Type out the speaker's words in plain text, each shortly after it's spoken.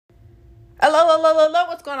Hello, hello, hello.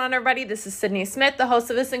 What's going on, everybody? This is Sydney Smith, the host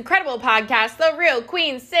of this incredible podcast, The Real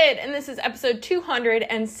Queen Syd, and this is episode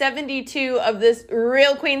 272 of this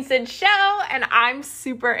Real Queen Syd show, and I'm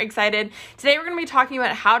super excited. Today, we're going to be talking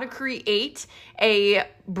about how to create a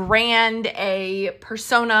brand, a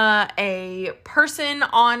persona, a person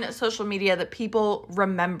on social media that people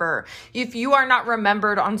remember. If you are not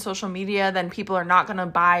remembered on social media, then people are not going to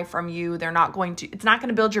buy from you. It's not going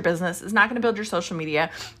to build your business. It's not going to build your social media.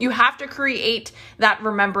 You have to create that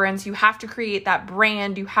remembrance. You have to create that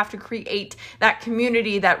brand. You have to create that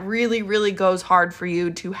community that really, really goes hard for you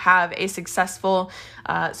to have a successful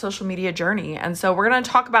social media journey. And so we're going to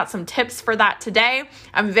talk about some tips for that today.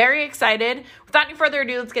 I'm very excited. Without any further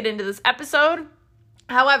ado, let's get into this episode.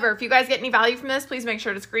 However, if you guys get any value from this, please make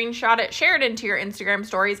sure to screenshot it, share it into your Instagram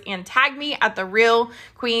stories, and tag me at The Real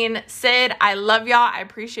Queen Syd. I love y'all. I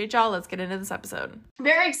appreciate y'all. Let's get into this episode.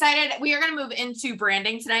 Very excited. We are going to move into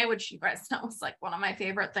branding today, which you guys know is like one of my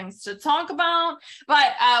favorite things to talk about.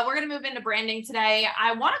 But we're going to move into branding today.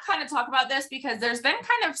 I want to kind of talk about this because there's been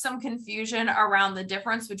kind of some confusion around the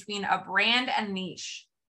difference between a brand and niche.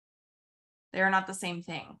 They're not the same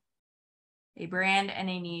thing. A brand and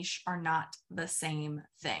a niche are not the same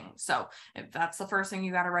thing. So if that's the first thing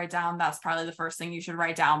you got to write down, that's probably the first thing you should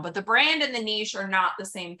write down. But the brand and the niche are not the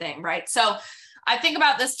same thing, right? So I think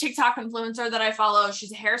about this TikTok influencer that I follow.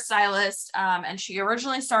 She's a hairstylist, and she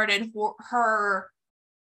originally started her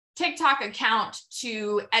TikTok account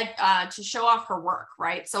to show off her work,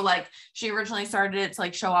 right? So like she originally started it to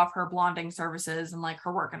like show off her blonding services and like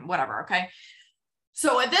her work and whatever, okay?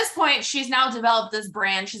 So at this point, she's now developed this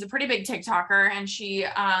brand. She's a pretty big TikToker, and she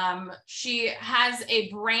has a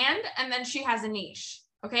brand and then she has a niche.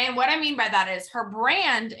 Okay. And what I mean by that is her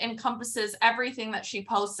brand encompasses everything that she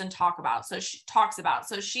posts and talks about.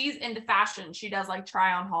 So she's into fashion. She does like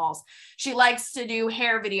try on hauls. She likes to do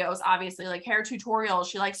hair videos, obviously like hair tutorials.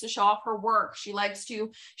 She likes to show off her work. She's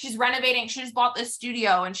renovating. She just bought this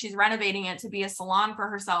studio and she's renovating it to be a salon for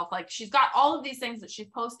herself. Like she's got all of these things that she's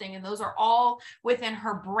posting, and those are all within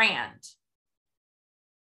her brand.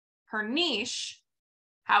 Her niche,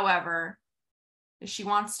 however, is she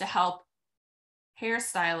wants to help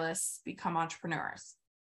hairstylists become entrepreneurs.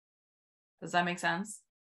 Does that make sense?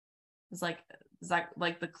 Is that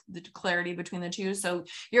like the clarity between the two? So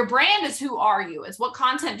your brand is who are you? It's what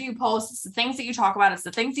content do you post? It's the things that you talk about. It's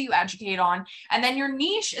the things that you educate on. And then your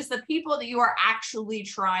niche is the people that you are actually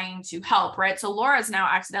trying to help, right? So Laura's now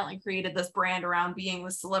accidentally created this brand around being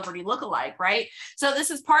the celebrity lookalike, right? So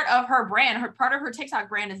this is part of her brand. Part of her TikTok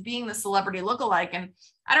brand is being the celebrity lookalike. And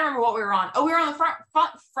I don't remember what we were on. Oh, we were on the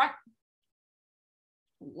front.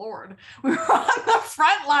 Lord, we were on the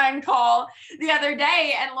frontline call the other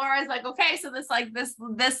day, and Laura's like, okay, so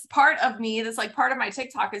this part of me, this like part of my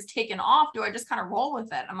TikTok is taken off. Do I just kind of roll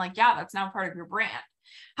with it? I'm like, yeah, that's now part of your brand.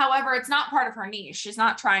 However, it's not part of her niche. She's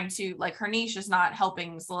not trying to, like, her niche is not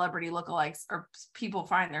helping celebrity lookalikes or people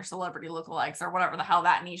find their celebrity lookalikes or whatever the hell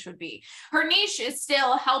that niche would be. Her niche is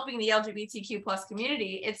still helping the LGBTQ plus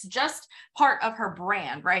community. It's just part of her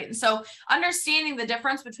brand, right? And so understanding the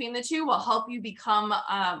difference between the two will help you become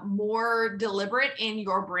more deliberate in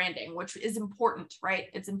your branding, which is important, right?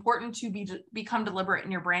 It's important to become deliberate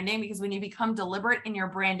in your branding, because when you become deliberate in your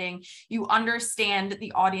branding, you understand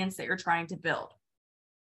the audience that you're trying to build.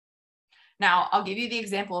 Now, I'll give you the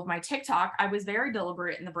example of my TikTok. I was very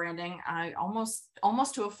deliberate in the branding. I almost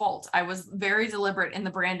to a fault. I was very deliberate in the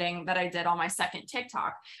branding that I did on my second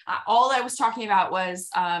TikTok. All I was talking about was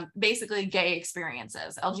basically gay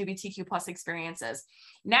experiences, LGBTQ plus experiences.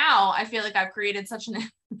 Now I feel like I've created such an,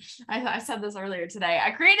 I said this earlier today,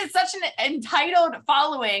 I created such an entitled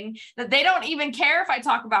following that they don't even care if I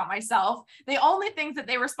talk about myself. The only things that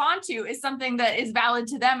they respond to is something that is valid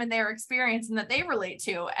to them and their experience and that they relate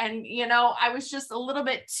to. And, you know, I was just a little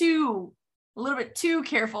bit too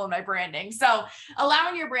careful in my branding. So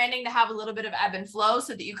allowing your branding to have a little bit of ebb and flow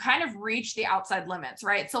so that you kind of reach the outside limits,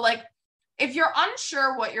 right? So like, if you're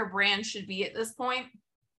unsure what your brand should be at this point,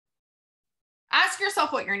 ask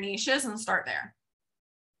yourself what your niche is and start there.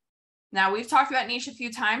 Now, we've talked about niche a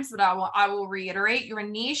few times, but I will reiterate, your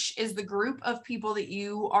niche is the group of people that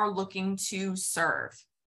you are looking to serve.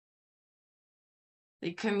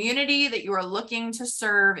 The community that you are looking to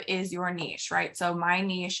serve is your niche, right? So my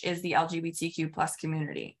niche is the LGBTQ plus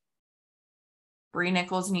community. Bree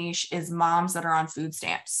Nichols' niche is moms that are on food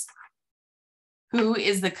stamps. Who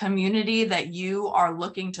is the community that you are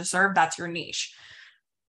looking to serve? That's your niche.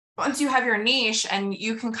 once you have your niche, and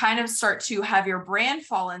you can kind of start to have your brand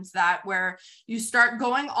fall into that, where you start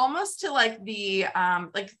going almost to like the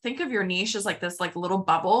like, think of your niche as like this like little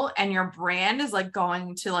bubble, and your brand is like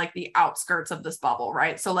going to like the outskirts of this bubble,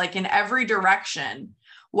 right? So like in every direction,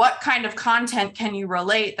 what kind of content can you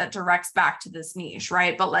relate that directs back to this niche,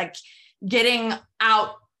 right? But like getting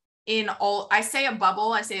out in all, I say a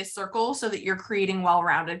bubble, I say a circle, so that you're creating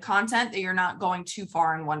well-rounded content, that you're not going too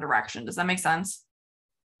far in one direction. Does that make sense?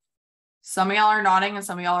 Some of y'all are nodding and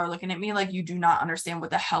some of y'all are looking at me like you do not understand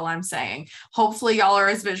what the hell I'm saying. Hopefully y'all are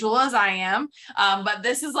as visual as I am. But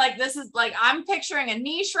this is like I'm picturing a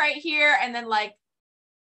niche right here, and then like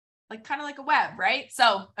kind of like a web, right?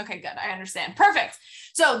 So, okay, good. I understand. Perfect.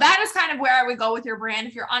 So that is kind of where I would go with your brand.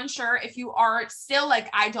 If you're unsure, if you are still like,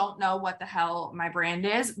 I don't know what the hell my brand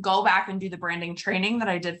is, go back and do the branding training that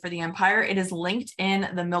I did for the Empire. It is linked in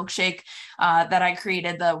the milkshake that I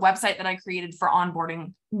created, the website that I created for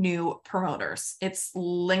onboarding new promoters. It's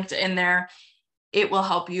linked in there. It will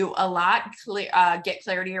help you a lot get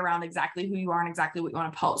clarity around exactly who you are and exactly what you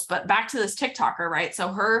want to post. But back to this TikToker, right? So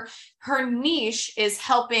her niche is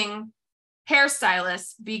helping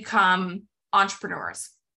hairstylists become entrepreneurs.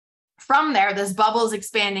 From there, this bubble is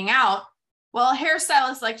expanding out. Well,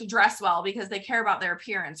 hairstylists like to dress well because they care about their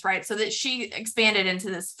appearance, right? So that she expanded into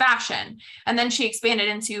this fashion, and then she expanded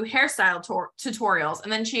into hairstyle tutorials,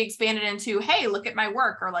 and then she expanded into, hey, look at my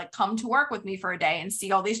work, or like come to work with me for a day and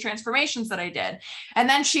see all these transformations that I did. And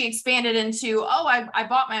then she expanded into, oh, I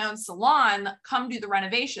bought my own salon, come do the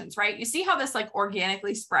renovations, right? You see how this like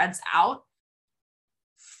organically spreads out,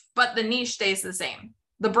 but the niche stays the same.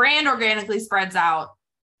 The brand organically spreads out.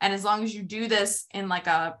 And as long as you do this in like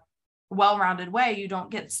a well-rounded way, you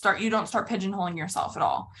don't start pigeonholing yourself at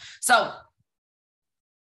all. So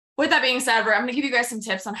with that being said, I'm going to give you guys some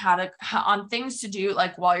tips on on things to do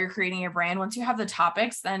like while you're creating your brand. Once you have the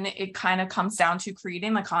topics, then it kind of comes down to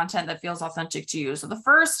creating the content that feels authentic to you. So the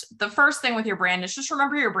first thing with your brand is just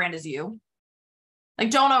remember your brand is you.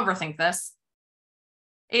 Like, don't overthink this.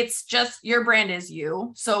 It's just your brand is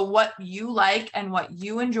you. So what you like and what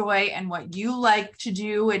you enjoy and what you like to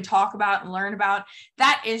do and talk about and learn about,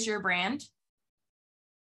 that is your brand.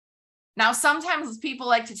 Now, sometimes people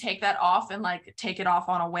like to take that off and like take it off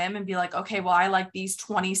on a whim and be like, okay, well, I like these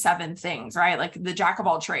 27 things, right? Like the jack of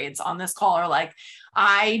all trades on this call are like,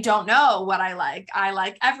 I don't know what I like. I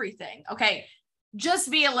like everything. Okay.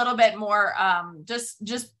 Just be a little bit more,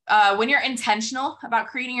 when you're intentional about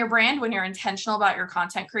creating your brand, when you're intentional about your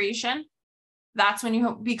content creation, that's when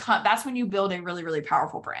you build a really, really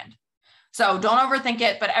powerful brand. So don't overthink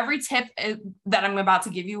it, but every tip that I'm about to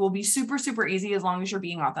give you will be super, super easy as long as you're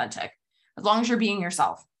being authentic, as long as you're being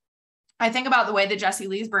yourself. I think about the way that Jessie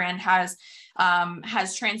Lee's brand has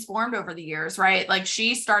transformed over the years, right? Like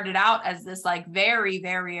she started out as this like very,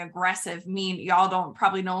 very aggressive, mean, y'all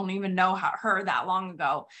probably don't even know her that long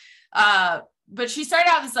ago. But she started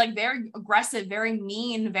out this like very aggressive, very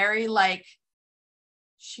mean, very like,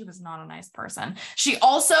 she was not a nice person. She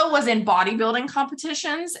also was in bodybuilding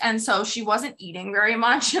competitions. And so she wasn't eating very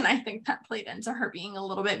much. And I think that played into her being a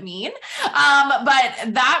little bit mean. But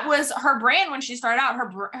that was her brand when she started out.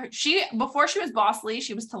 Before she was Boss Lee,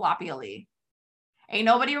 she was Tilapia Lee. Ain't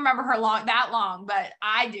nobody remember her that long, but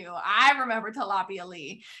I do. I remember Tilapia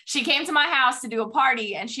Lee. She came to my house to do a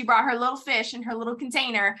party and she brought her little fish in her little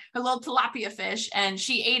container, her little tilapia fish, and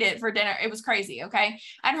she ate it for dinner. It was crazy. Okay.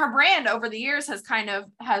 And her brand over the years has kind of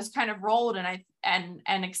rolled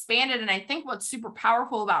and expanded. And I think what's super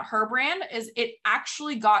powerful about her brand is it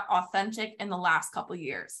actually got authentic in the last couple of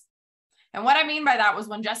years. And what I mean by that was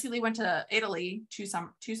when Jessie Lee went to Italy two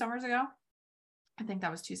summers ago. I think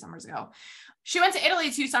that was 2 summers ago. She went to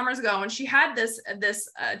Italy 2 summers ago and she had this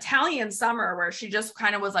Italian summer where she just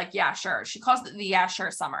kind of was like, yeah, sure. She calls it the yeah,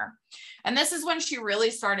 sure summer. And this is when she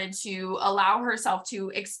really started to allow herself to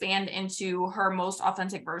expand into her most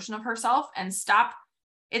authentic version of herself and stop.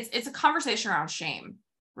 It's a conversation around shame,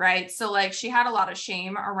 right? So like she had a lot of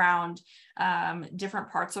shame around different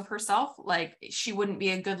parts of herself. Like she wouldn't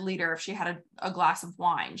be a good leader if she had a glass of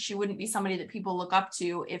wine. She wouldn't be somebody that people look up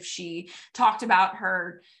to if she talked about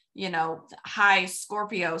her, high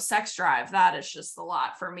Scorpio sex drive. That is just a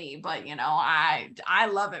lot for me, but I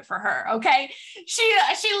love it for her. Okay. She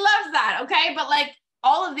loves that. Okay. But like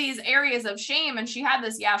all of these areas of shame. And she had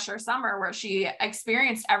this, yeah, sure summer where she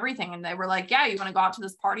experienced everything. And they were like, yeah, you want to go out to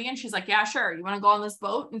this party? And she's like, yeah, sure. You want to go on this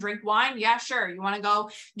boat and drink wine? Yeah, sure. You want to go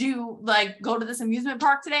to this amusement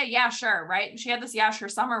park today? Yeah, sure. Right. And she had this, yeah, sure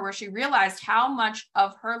summer where she realized how much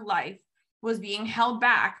of her life was being held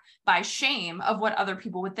back by shame of what other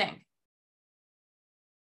people would think.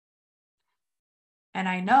 And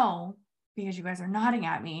I know because you guys are nodding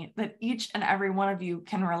at me, that each and every one of you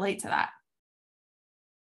can relate to that.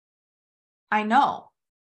 I know.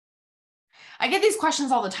 I get these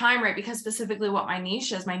questions all the time, right? Because specifically what my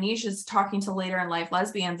niche is talking to later in life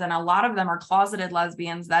lesbians. And a lot of them are closeted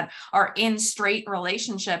lesbians that are in straight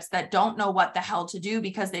relationships that don't know what the hell to do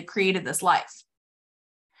because they've created this life,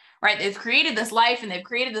 right? They've created this life and they've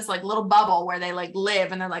created this like little bubble where they like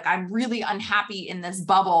live. And they're like, I'm really unhappy in this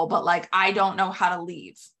bubble, but like, I don't know how to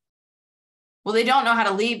leave. Well, they don't know how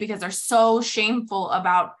to leave because they're so shameful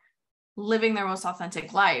about living their most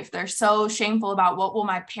authentic life. They're so shameful about what will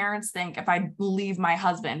my parents think if I leave my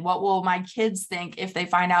husband? What will my kids think if they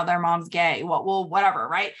find out their mom's gay? What will, whatever,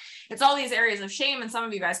 right? It's all these areas of shame. And some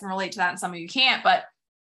of you guys can relate to that and some of you can't, but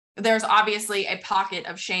there's obviously a pocket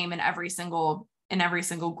of shame in every single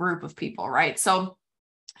group of people, right? So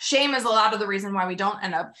shame is a lot of the reason why we don't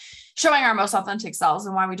end up showing our most authentic selves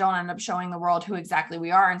and why we don't end up showing the world who exactly we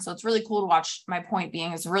are. And so it's really cool to watch. My point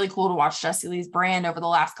being, it's really cool to watch Jessie Lee's brand over the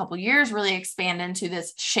last couple of years really expand into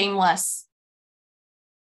this shameless,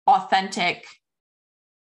 authentic,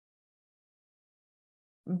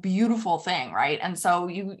 beautiful thing, right? And so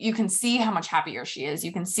you can see how much happier she is.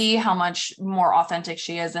 You can see how much more authentic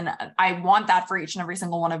she is. And I want that for each and every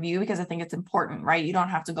single one of you because I think it's important, right? You don't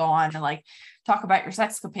have to go on and like talk about your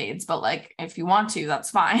sexcapades, but like if you want to,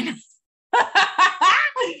 that's fine.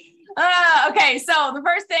 Okay, so the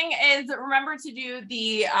first thing is remember to do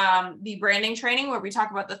the branding training where we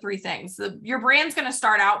talk about the three things. Your brand's going to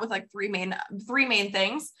start out with like three main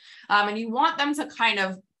things, and you want them to kind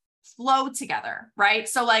of flow together, right?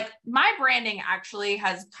 So like my branding actually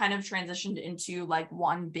has kind of transitioned into like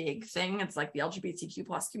one big thing. It's like the LGBTQ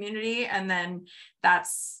plus community, and then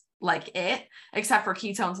that's like it, except for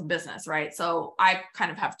ketones and business, right? So I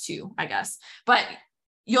kind of have two, I guess, but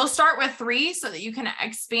you'll start with three so that you can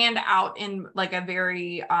expand out in like a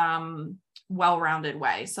very well-rounded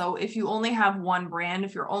way. So if you only have one brand,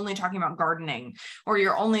 if you're only talking about gardening, or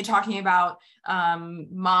you're only talking about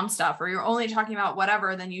mom stuff, or you're only talking about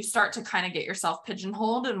whatever, then you start to kind of get yourself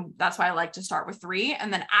pigeonholed. And that's why I like to start with three.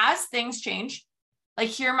 And then as things change, like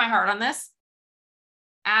hear my heart on this,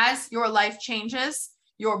 as your life changes,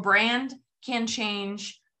 your brand can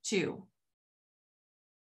change too.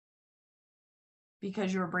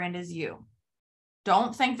 Because your brand is you.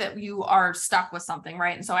 Don't think that you are stuck with something,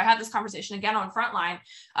 right? And so I had this conversation again on Frontline,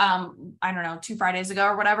 I don't know, 2 Fridays ago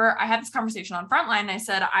or whatever. I had this conversation on Frontline and I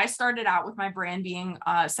said, I started out with my brand being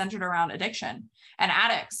centered around addiction and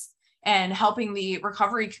addicts and helping the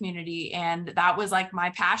recovery community. And that was like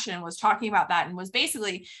my passion, was talking about that, and was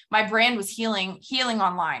basically my brand was healing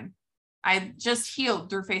online. I just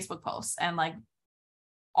healed through Facebook posts and like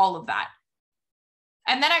all of that.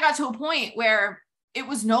 And then I got to a point where it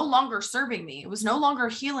was no longer serving me. It was no longer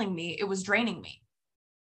healing me. It was draining me.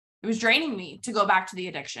 It was draining me to go back to the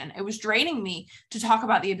addiction. It was draining me to talk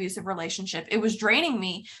about the abusive relationship. It was draining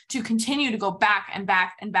me to continue to go back and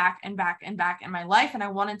back and back and back and back in my life. And I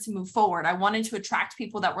wanted to move forward. I wanted to attract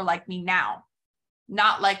people that were like me now,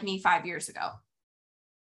 not like me 5 years ago.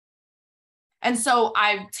 And so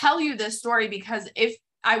I tell you this story because if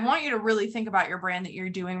I want you to really think about your brand that you're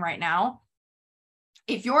doing right now.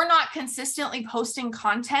 If you're not consistently posting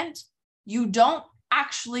content, you don't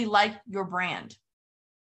actually like your brand.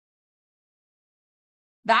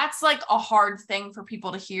 That's like a hard thing for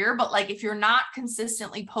people to hear, but like if you're not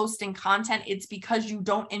consistently posting content, it's because you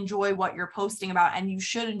don't enjoy what you're posting about, and you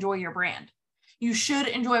should enjoy your brand. You should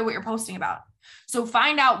enjoy what you're posting about. So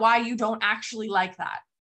find out why you don't actually like that.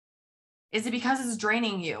 Is it because it's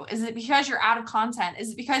draining you? Is it because you're out of content?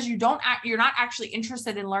 Is it because you're not actually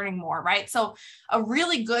interested in learning more, right? So a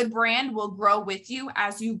really good brand will grow with you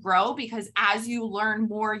as you grow, because as you learn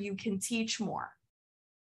more, you can teach more.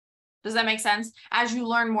 Does that make sense? As you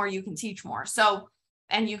learn more, you can teach more. So,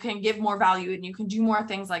 and you can give more value and you can do more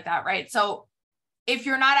things like that, right? So if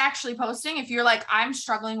you're not actually posting, if you're like, I'm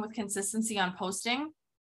struggling with consistency on posting,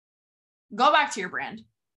 go back to your brand.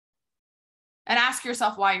 And ask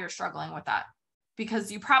yourself why you're struggling with that,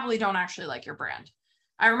 because you probably don't actually like your brand.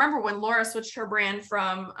 I remember when Laura switched her brand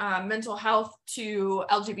from mental health to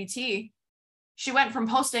LGBT, she went from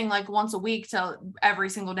posting like once a week to every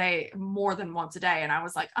single day, more than once a day. And I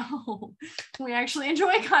was like, oh, we actually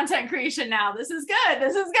enjoy content creation now. This is good.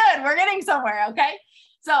 This is good. We're getting somewhere. Okay.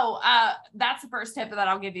 So that's the first tip that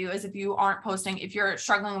I'll give you, is if you aren't posting, if you're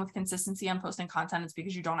struggling with consistency on posting content, it's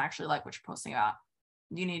because you don't actually like what you're posting about.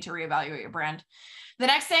 You need to reevaluate your brand. The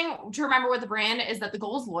next thing to remember with the brand is that the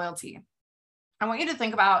goal is loyalty. I want you to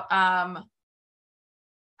think about,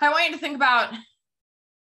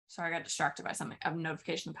 sorry, I got distracted by something. A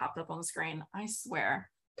notification that popped up on the screen. I swear.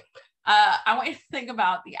 I want you to think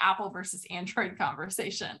about the Apple versus Android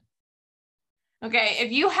conversation. Okay,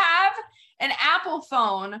 if you have an Apple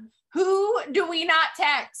phone, who do we not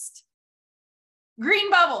text? Green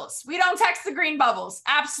bubbles. We don't text the green bubbles.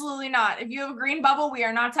 Absolutely not. If you have a green bubble, we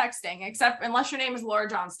are not texting, except unless your name is Laura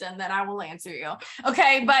Johnston, then I will answer you.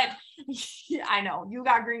 Okay. But I know you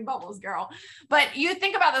got green bubbles, girl. But you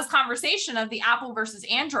think about this conversation of the Apple versus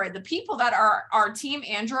Android. The people that are team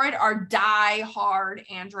Android are die-hard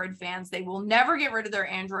Android fans. They will never get rid of their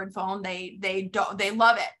Android phone. They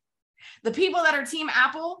love it. The people that are team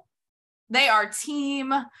Apple, they are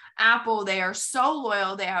team Apple. They are so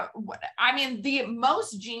loyal. The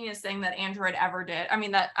most genius thing that Android ever did,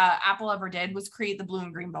 that Apple ever did, was create the blue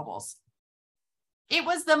and green bubbles. It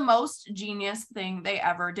was the most genius thing they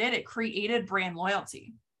ever did. It created brand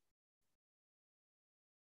loyalty.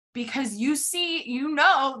 Because you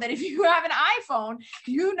know that if you have an iPhone,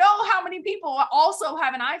 you know how many people also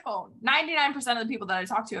have an iPhone. 99% of the people that I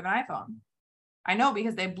talk to have an iPhone. I know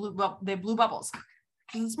because they blew bubbles.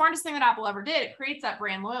 It's the smartest thing that Apple ever did. It creates that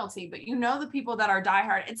brand loyalty, but you know the people that are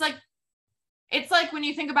diehard. It's like when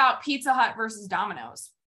you think about Pizza Hut versus Domino's.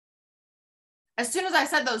 As soon as I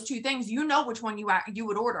said those two things, you know which one you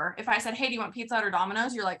would order. If I said, hey, do you want Pizza Hut or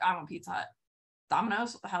Domino's? You're like, I want Pizza Hut.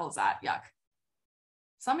 Domino's? What the hell is that? Yuck.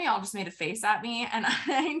 Some of y'all just made a face at me, and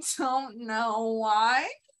I don't know why,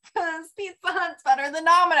 because Pizza Hut's better than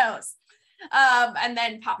Domino's. And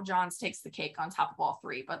then Papa John's takes the cake on top of all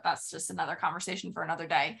three, but that's just another conversation for another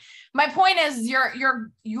day. My point is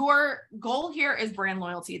your goal here is brand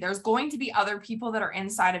loyalty. There's going to be other people that are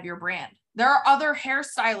inside of your brand. There are other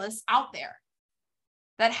hairstylists out there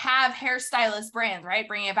that have hairstylist brands, right?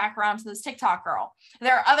 Bringing it back around to this TikTok girl.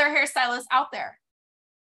 There are other hairstylists out there.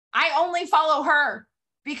 I only follow her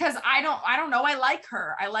because I don't know. I like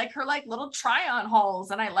her. I like her like little try on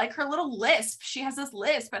hauls, and I like her little lisp. She has this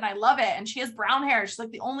lisp and I love it. And she has brown hair. She's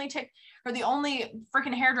like the only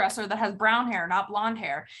freaking hairdresser that has brown hair, not blonde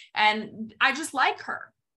hair. And I just like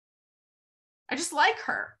her.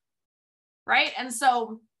 Right. And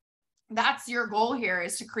so that's your goal here,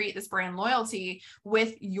 is to create this brand loyalty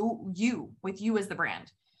with you as the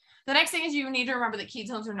brand. The next thing is you need to remember that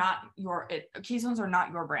ketones are not your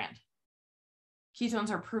brand. Ketones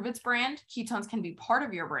are Prove It's brand. Ketones can be part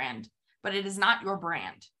of your brand, but it is not your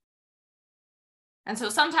brand. And so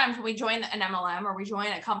sometimes when we join an MLM or we join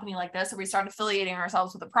a company like this, or we start affiliating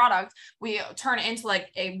ourselves with a product, we turn it into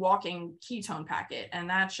like a walking ketone packet. And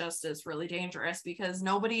that just is really dangerous because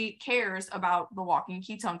nobody cares about the walking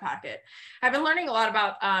ketone packet. I've been learning a lot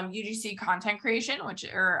about UGC content creation,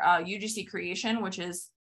 UGC creation, which is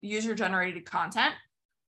user generated content.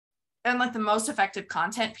 And like the most effective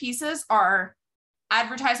content pieces are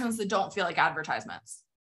advertisements that don't feel like advertisements.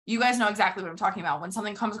 You guys know exactly what I'm talking about. When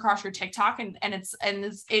something comes across your TikTok and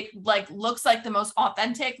it like looks like the most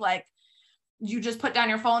authentic, like you just put down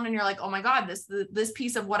your phone and you're like, oh my God, this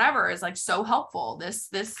piece of whatever is like so helpful.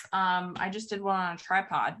 I just did one on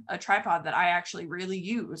a tripod that I actually really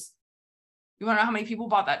use. You want to know how many people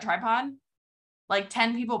bought that tripod? Like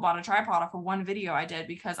 10 people bought a tripod off of one video I did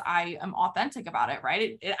because I am authentic about it,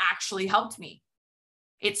 right? It actually helped me.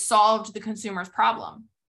 It solved the consumer's problem.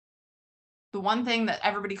 The one thing that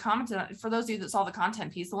everybody commented on, for those of you that saw the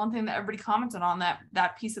content piece, the one thing that everybody commented on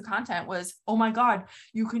that piece of content was, oh my God,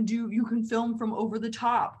 you can film from over the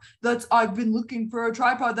top. I've been looking for a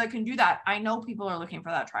tripod that can do that. I know people are looking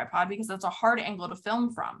for that tripod because that's a hard angle to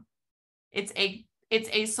film from. It's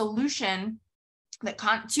a solution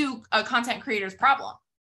to a content creator's problem.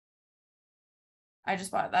 I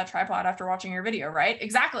just bought that tripod after watching your video, right?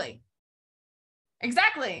 Exactly.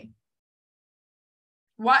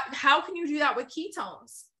 How can you do that with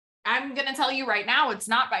ketones? I'm going to tell you right now, it's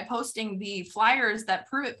not by posting the flyers that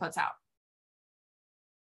Prove It puts out.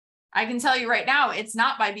 I can tell you right now, it's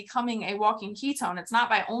not by becoming a walking ketone. It's not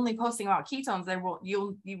by only posting about ketones.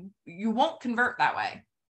 You won't convert that way.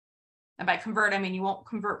 And by convert, I mean, you won't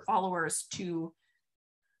convert followers to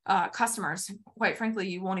customers. Quite frankly,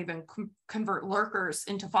 you won't even convert lurkers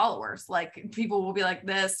into followers. Like people will be like,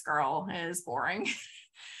 this girl is boring.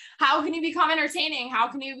 How can you become entertaining? How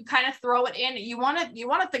can you kind of throw it in? You want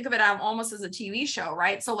to think of it almost as a TV show,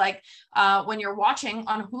 right? So like when you're watching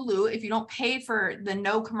on Hulu, if you don't pay for the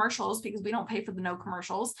no commercials, because we don't pay for the no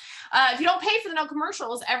commercials. If you don't pay for the no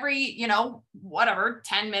commercials every,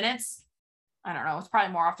 10 minutes, I don't know, it's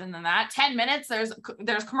probably more often than that. 10 minutes,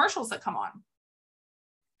 there's commercials that come on.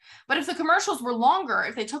 But if the commercials were longer,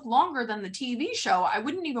 if they took longer than the TV show, it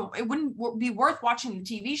wouldn't be worth watching the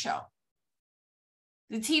TV show.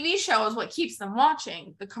 The TV show is what keeps them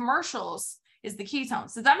watching. The commercials is the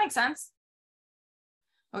ketones. Does that make sense?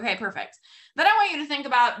 Okay, perfect. Then I want you to think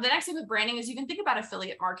about the next thing with branding is you can think about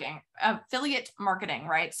affiliate marketing,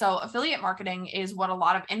 right? So affiliate marketing is what a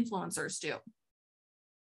lot of influencers do.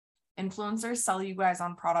 Influencers sell you guys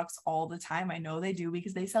on products all the time. I know they do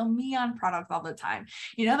because they sell me on products all the time.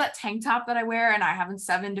 You know that tank top that I wear and I have in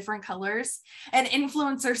 7 different colors? An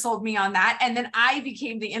influencer sold me on that. And then I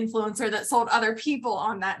became the influencer that sold other people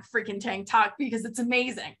on that freaking tank top because it's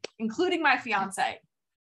amazing, including my fiance.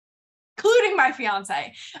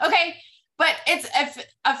 Okay. But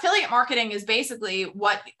affiliate marketing is basically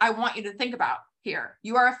what I want you to think about here.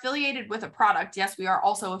 You are affiliated with a product. Yes, we are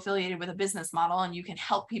also affiliated with a business model, and you can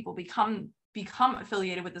help people become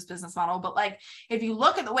affiliated with this business model. But like, if you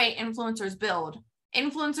look at the way influencers build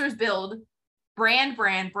brand,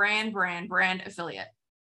 affiliate, brand,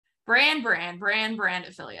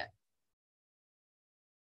 affiliate.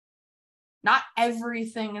 Not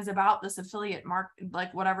everything is about this affiliate market,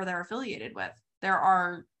 like whatever they're affiliated with. There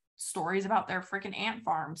are stories about their freaking ant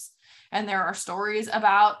farms, and there are stories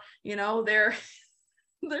about, you know, there's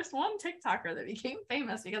one TikToker that became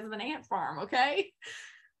famous because of an ant farm. Okay.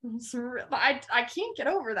 I can't get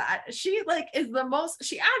over that. She like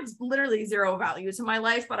she adds literally zero value to my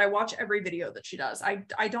life, but I watch every video that she does. I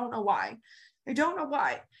don't know why.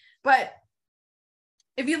 But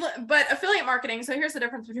affiliate marketing, so here's the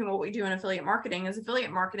difference between what we do in affiliate marketing. Is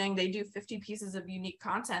affiliate marketing, they do 50 pieces of unique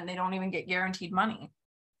content. They don't even get guaranteed money.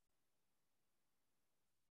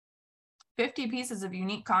 50 pieces of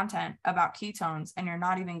unique content about ketones and you're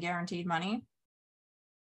not even guaranteed money.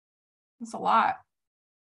 That's a lot,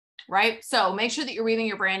 right? So make sure that you're weaving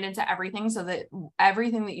your brand into everything so that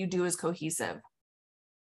everything that you do is cohesive.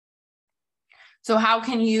 So how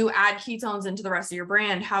can you add ketones into the rest of your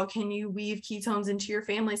brand? How can you weave ketones into your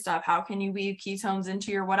family stuff? How can you weave ketones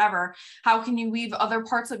into your whatever? How can you weave other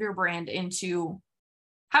parts of your brand into,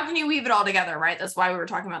 how can you weave it all together, right? That's why we were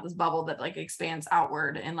talking about this bubble that like expands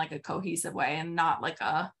outward in like a cohesive way and not like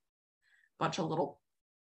a bunch of little,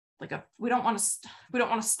 like we don't want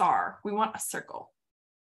a star. We want a circle.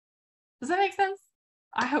 Does that make sense?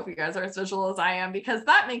 I hope you guys are as visual as I am because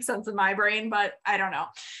that makes sense in my brain, but I don't know.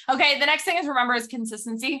 Okay, the next thing is remember is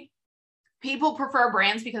consistency. People prefer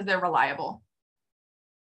brands because they're reliable.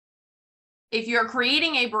 If you're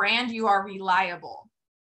creating a brand, you are reliable.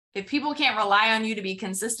 If people can't rely on you to be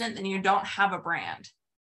consistent, then you don't have a brand.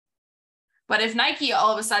 But if Nike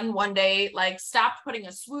all of a sudden one day like stopped putting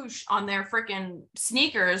a swoosh on their freaking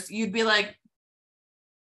sneakers, you'd be like,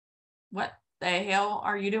 what the hell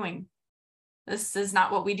are you doing? This is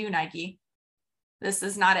not what we do, Nike. This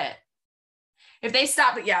is not it. If they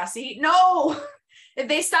stop, if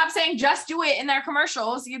they stop saying just do it in their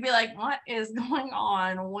commercials, you'd be like, what is going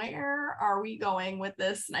on? Where are we going with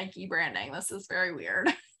this Nike branding? This is very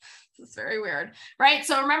weird. This is very weird, right?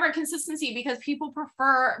 So remember consistency because people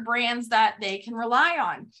prefer brands that they can rely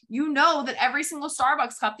on. You know that every single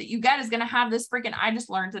Starbucks cup that you get is going to have this freaking, I just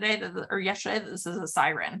learned today or yesterday that this is a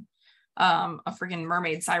siren, a freaking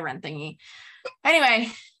mermaid siren thingy.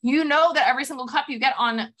 Anyway, you know that every single cup you get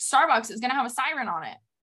on Starbucks is going to have a siren on it.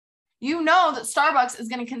 You know that Starbucks is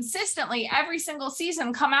going to consistently every single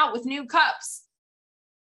season come out with new cups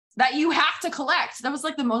that you have to collect. That was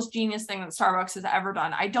like the most genius thing that Starbucks has ever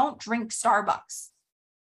done. I don't drink Starbucks.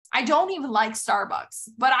 I don't even like Starbucks,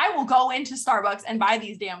 but I will go into Starbucks and buy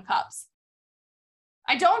these damn cups.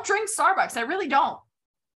 I don't drink Starbucks. I really don't.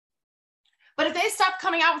 But if they stop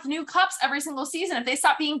coming out with new cups every single season, if they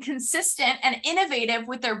stop being consistent and innovative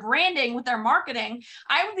with their branding, with their marketing,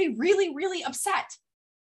 I would be really, really upset.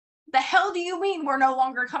 The hell do you mean we're no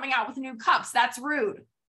longer coming out with new cups? That's rude.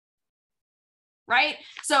 Right?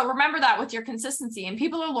 So remember that with your consistency, and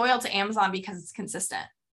people are loyal to Amazon because it's consistent.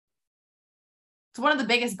 It's one of the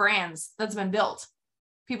biggest brands that's been built.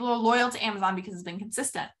 People are loyal to Amazon because it's been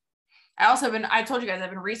consistent. I told you guys,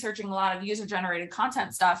 I've been researching a lot of user-generated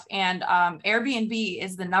content stuff, and Airbnb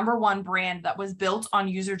is the #1 brand that was built on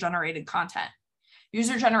user-generated content.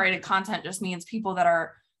 User-generated content just means people that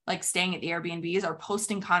are like staying at the Airbnbs are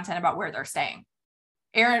posting content about where they're staying.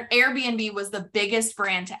 Airbnb was the biggest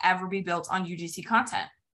brand to ever be built on UGC content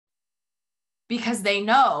because they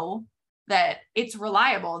know that it's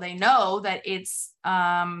reliable. They know that it's,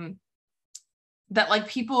 that like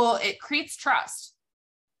people, it creates trust,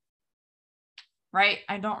 right?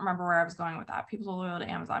 I don't remember where I was going with that. People are loyal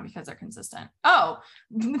to Amazon because they're consistent. Oh,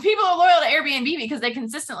 people are loyal to Airbnb because they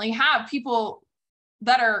consistently have people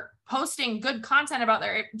that are posting good content about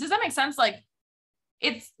their, does that make sense? Like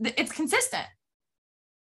it's consistent.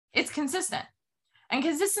 It's consistent. And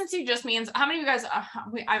consistency just means, how many of you guys,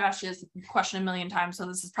 I've asked you this question a million times, so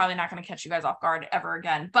this is probably not going to catch you guys off guard ever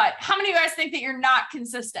again. But how many of you guys think that you're not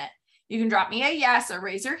consistent? You can drop me a yes or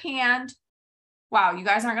raise your hand. Wow, you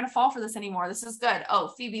guys aren't going to fall for this anymore. This is good.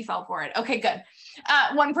 Oh, Phoebe fell for it. Okay, good.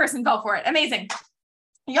 One person fell for it. Amazing.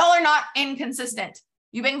 Y'all are not inconsistent.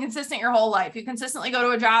 You've been consistent your whole life. You consistently go to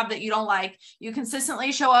a job that you don't like. You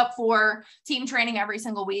consistently show up for team training every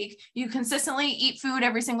single week. You consistently eat food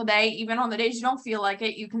every single day, even on the days you don't feel like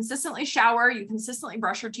it. You consistently shower. You consistently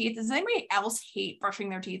brush your teeth. Does anybody else hate brushing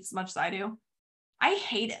their teeth as much as I do? I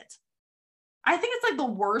hate it. I think it's like the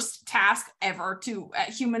worst task ever to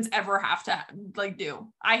humans ever have to like do.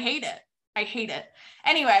 I hate it. I hate it.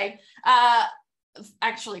 Anyway,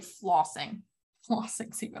 actually flossing.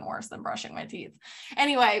 Flossing's even worse than brushing my teeth.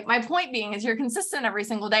 Anyway, my point being is you're consistent every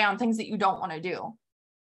single day on things that you don't want to do.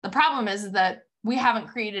 The problem is that we haven't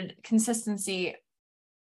created consistency.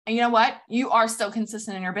 And you know what? You are still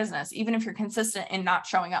consistent in your business, even if you're consistent in not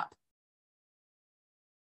showing up.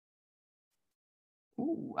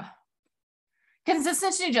 Ooh.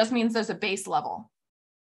 Consistency just means there's a base level.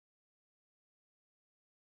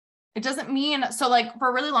 It doesn't mean, so like for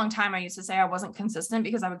a really long time, I used to say I wasn't consistent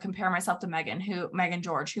because I would compare myself to Megan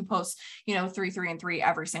George, who posts, 3, 3, and 3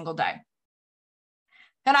 every single day.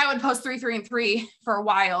 And I would post 3, 3, and 3 for a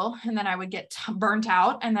while, and then I would get burnt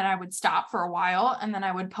out, and then I would stop for a while, and then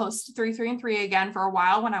I would post 3, 3, and 3 again for a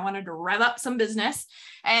while when I wanted to rev up some business.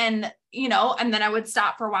 And, and then I would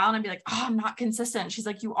stop for a while and I'd be like, oh, I'm not consistent. She's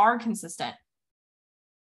like, you are consistent.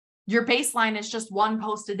 Your baseline is just one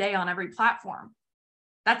post a day on every platform.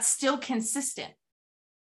 That's still consistent.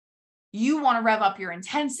 You want to rev up your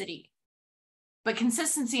intensity, but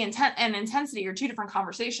consistency and intensity are two different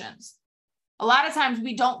conversations. A lot of times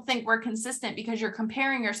we don't think we're consistent because you're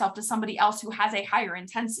comparing yourself to somebody else who has a higher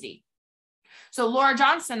intensity. So Laura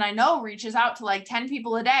Johnston, I know, reaches out to like 10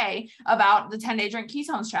 people a day about the 10-day drink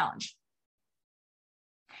ketones challenge.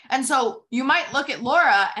 And so you might look at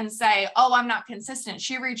Laura and say, oh, I'm not consistent.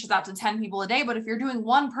 She reaches out to 10 people a day. But if you're doing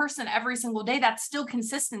one person every single day, that's still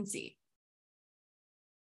consistency.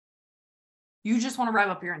 You just want to rev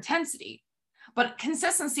up your intensity. But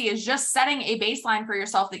consistency is just setting a baseline for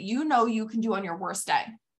yourself that you know you can do on your worst day.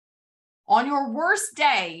 On your worst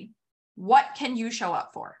day, what can you show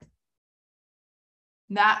up for?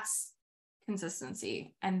 That's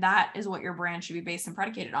consistency. And that is what your brand should be based and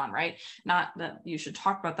predicated on, right? Not that you should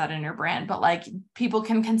talk about that in your brand, but like people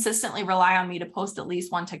can consistently rely on me to post at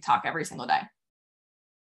least one TikTok every single day.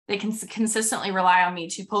 They can consistently rely on me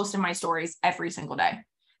to post in my stories every single day.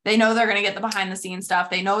 They know they're going to get the behind the scenes stuff.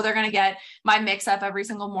 They know they're going to get my mix up every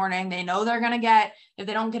single morning. They know they're going to get, if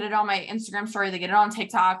they don't get it on my Instagram story, they get it on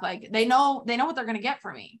TikTok. Like they know what they're going to get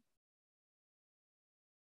from me.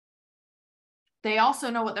 They also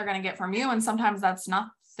know what they're going to get from you. And sometimes that's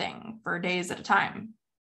nothing for days at a time.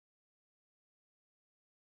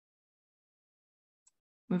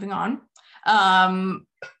 Moving on. The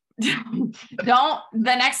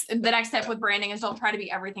next step with branding is don't try to be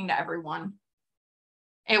everything to everyone.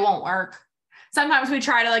 It won't work. Sometimes we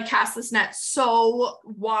try to like cast this net so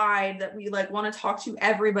wide that we like want to talk to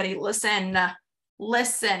everybody.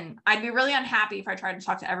 Listen, I'd be really unhappy if I tried to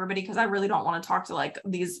talk to everybody because I really don't want to talk to like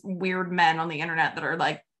these weird men on the internet that are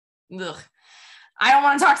like, ugh. I don't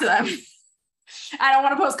want to talk to them. I don't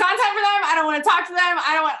want to post content for them. I don't want to talk to them.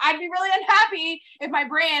 I'd be really unhappy if my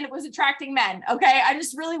brand was attracting men. Okay. I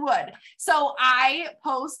just really would. So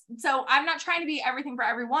I'm not trying to be everything for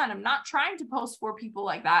everyone. I'm not trying to post for people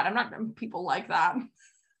like that. I'm not people like that.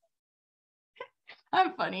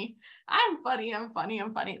 I'm funny.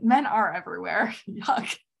 Men are everywhere.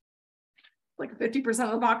 Yuck. Like 50%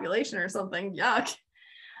 of the population or something. Yuck.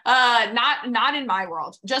 Not in my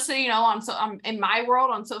world. Just so you know, in my world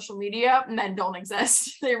on social media, men don't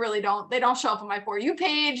exist. They really don't. They don't show up on my For You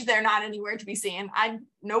page. They're not anywhere to be seen.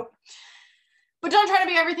 Nope. But don't try to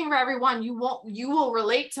be everything for everyone. You will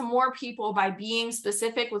relate to more people by being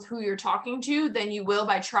specific with who you're talking to than you will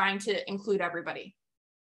by trying to include everybody.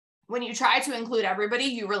 When you try to include everybody,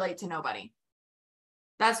 you relate to nobody.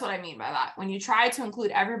 That's what I mean by that. When you try to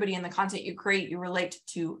include everybody in the content you create, you relate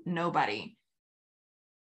to nobody.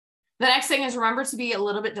 The next thing is remember to be a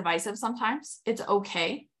little bit divisive sometimes. It's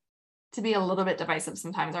okay to be a little bit divisive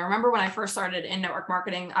sometimes. I remember when I first started in network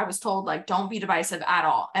marketing, I was told like, don't be divisive at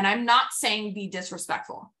all. And I'm not saying be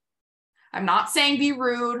disrespectful. I'm not saying be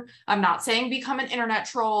rude. I'm not saying become an internet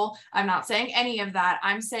troll. I'm not saying any of that.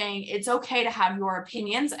 I'm saying it's okay to have your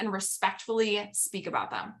opinions and respectfully speak about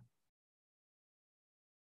them.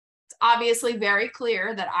 It's obviously very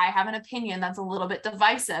clear that I have an opinion that's a little bit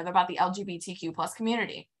divisive about the LGBTQ plus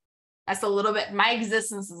community. That's a little bit, my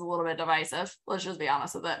existence is a little bit divisive. Let's just be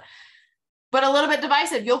honest with it. But a little bit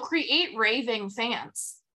divisive. You'll create raving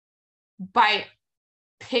fans by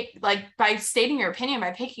by stating your opinion,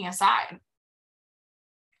 by picking a side.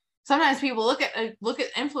 Sometimes people look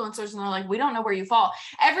at influencers and they're like, we don't know where you fall.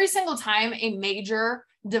 Every single time a major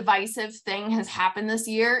divisive thing has happened this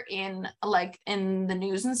year in the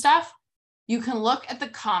news and stuff, you can look at the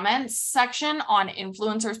comments section on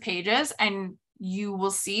influencers pages and you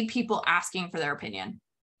will see people asking for their opinion.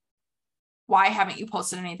 Why haven't you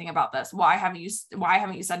posted anything about this? Why haven't you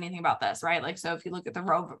said anything about this? Right? Like, so if you look at the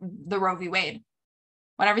Roe v. Wade,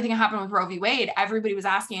 when everything happened with Roe v. Wade, everybody was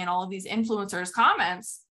asking in all of these influencers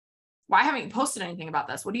comments, why haven't you posted anything about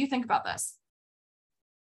this? What do you think about this?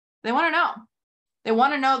 They want to know. They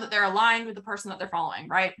want to know that they're aligned with the person that they're following,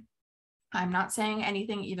 right? I'm not saying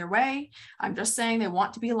anything either way. I'm just saying they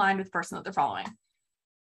want to be aligned with the person that they're following.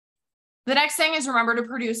 The next thing is remember to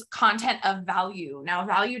produce content of value. Now,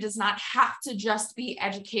 value does not have to just be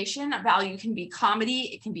education. Value can be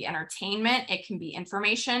comedy. It can be entertainment. It can be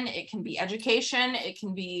information. It can be education. It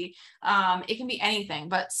can be anything,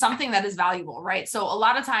 but something that is valuable, right? So a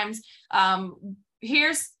lot of times,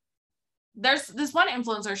 there's this one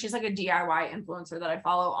influencer. She's like a DIY influencer that I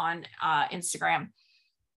follow on Instagram.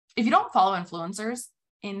 If you don't follow influencers,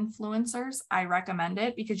 I recommend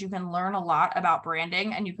it because you can learn a lot about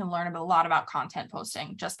branding and you can learn a lot about content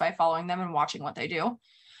posting just by following them and watching what they do.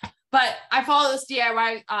 But I follow this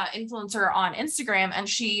DIY influencer on Instagram, and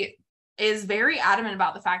she is very adamant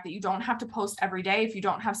about the fact that you don't have to post every day if you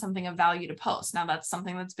don't have something of value to post. Now, that's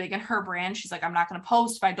something that's big in her brand. She's like, I'm not going to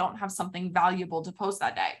post if I don't have something valuable to post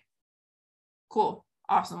that day. Cool.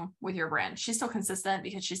 Awesome with your brand. She's still consistent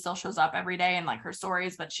because she still shows up every day in like her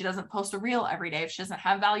stories, but she doesn't post a reel every day if she doesn't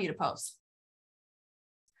have value to post.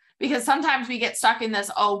 Because sometimes we get stuck in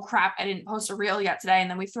this, oh crap, I didn't post a reel yet today. And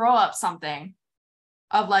then we throw up something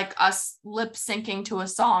of like us lip syncing to a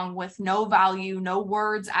song with no value, no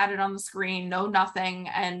words added on the screen, no nothing.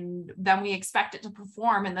 And then we expect it to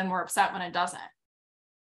perform and then we're upset when it doesn't.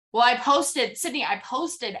 Well, I posted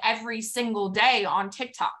every single day on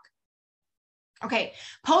TikTok. Okay,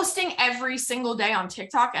 posting every single day on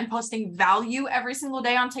TikTok and posting value every single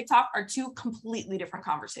day on TikTok are two completely different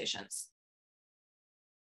conversations.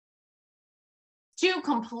 Two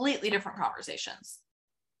completely different conversations.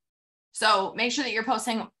 So make sure that you're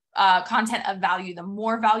posting content of value. The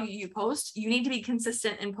more value you post, you need to be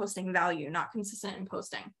consistent in posting value, not consistent in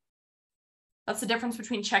posting. That's the difference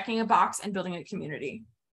between checking a box and building a community.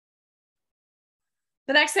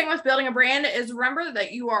 The next thing with building a brand is remember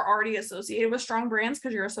that you are already associated with strong brands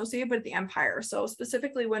because you're associated with the empire. So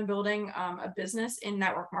specifically when building a business in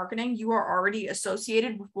network marketing, you are already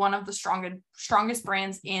associated with one of the strongest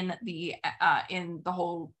brands in the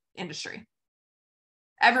whole industry.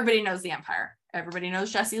 Everybody knows the empire. Everybody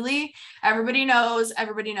knows Jessie Lee. Everybody knows.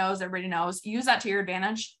 Use that to your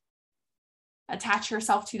advantage. Attach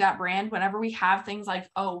yourself to that brand whenever we have things like,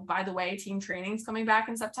 oh, by the way, team training's coming back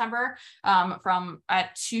in September from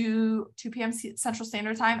at 2 p.m. Central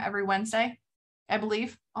Standard Time every Wednesday, I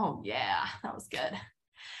believe. Oh yeah, that was good.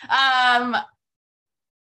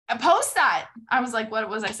 Post that. I was like, what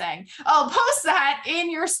was I saying? Oh, post that in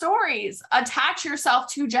your stories. Attach yourself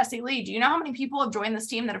to Jessie Lee. Do you know how many people have joined this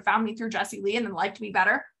team that have found me through Jessie Lee and then liked me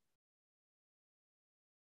better?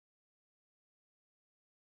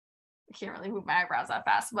 I can't really move my eyebrows that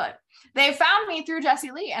fast, but they found me through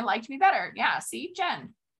Jessie Lee and liked me better. Yeah, see,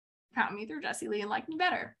 Jen found me through Jessie Lee and liked me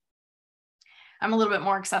better. I'm a little bit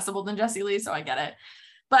more accessible than Jessie Lee, so I get it.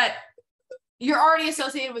 But you're already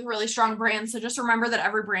associated with really strong brands, so just remember that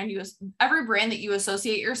every brand that you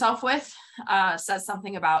associate yourself with says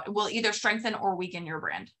something about, will either strengthen or weaken your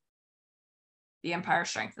brand. The empire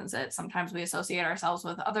strengthens it. Sometimes we associate ourselves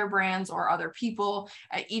with other brands or other people.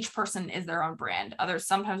 Each person is their own brand.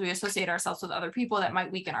 Sometimes we associate ourselves with other people that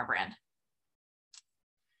might weaken our brand.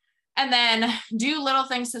 And then do little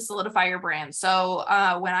things to solidify your brand. So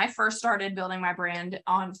when I first started building my brand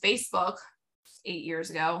on Facebook 6 years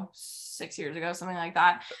ago, something like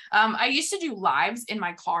that, I used to do lives in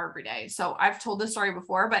my car every day. So I've told this story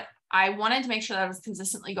before, but I wanted to make sure that I was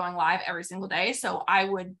consistently going live every single day. So I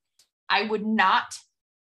would not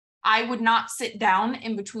sit down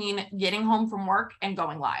in between getting home from work and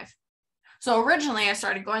going live. So originally I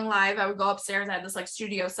started going live. I would go upstairs. I had this like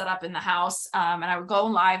studio set up in the house. And I would go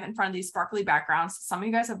live in front of these sparkly backgrounds. Some of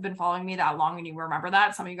you guys have been following me that long and you remember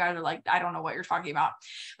that. Some of you guys are like, I don't know what you're talking about,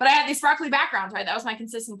 but I had these sparkly backgrounds, right? That was my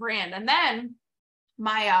consistent brand. And then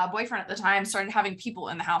my boyfriend at the time started having people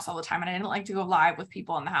in the house all the time. And I didn't like to go live with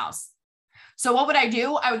people in the house. So what would I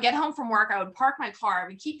do? I would get home from work. I would park my car. I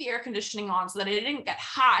would keep the air conditioning on so that it didn't get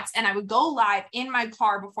hot. And I would go live in my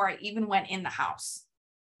car before I even went in the house.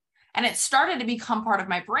 And it started to become part of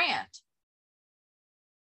my brand.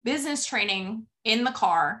 business training in the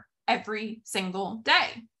car every single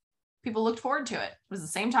day. People looked forward to it. It was the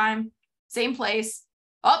same time, same place.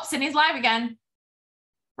 Oh, Sydney's live again.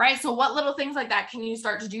 Right? So what little things like that can you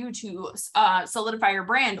start to do to solidify your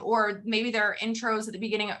brand? Or maybe there are intros at the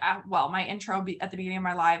beginning. My intro at the beginning of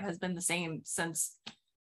my live has been the same since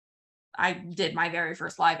I did my very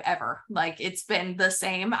first live ever. Like, it's been the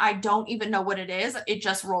same. I don't even know what it is. It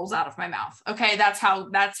just rolls out of my mouth. Okay. That's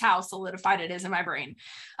how solidified it is in my brain.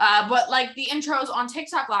 But like the intros on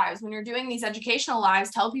TikTok lives, when you're doing these educational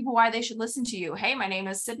lives, tell people why they should listen to you. Hey, my name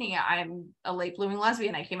is Sydney. I'm a late blooming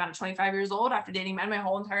lesbian. I came out at 25 years old after dating men my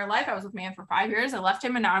whole entire life. I was with a man for 5 years. I left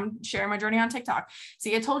him and now I'm sharing my journey on TikTok.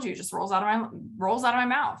 See, I told you, it just rolls out of my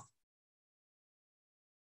mouth.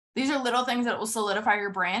 These are little things that will solidify your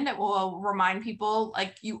brand. It will remind people,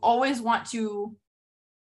 like, you always want to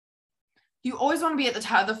be at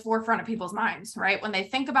the forefront of people's minds, right? When they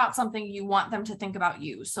think about something, you want them to think about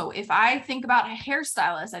you. So if I think about a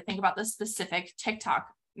hairstylist, I think about this TikTok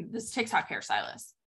hairstylist.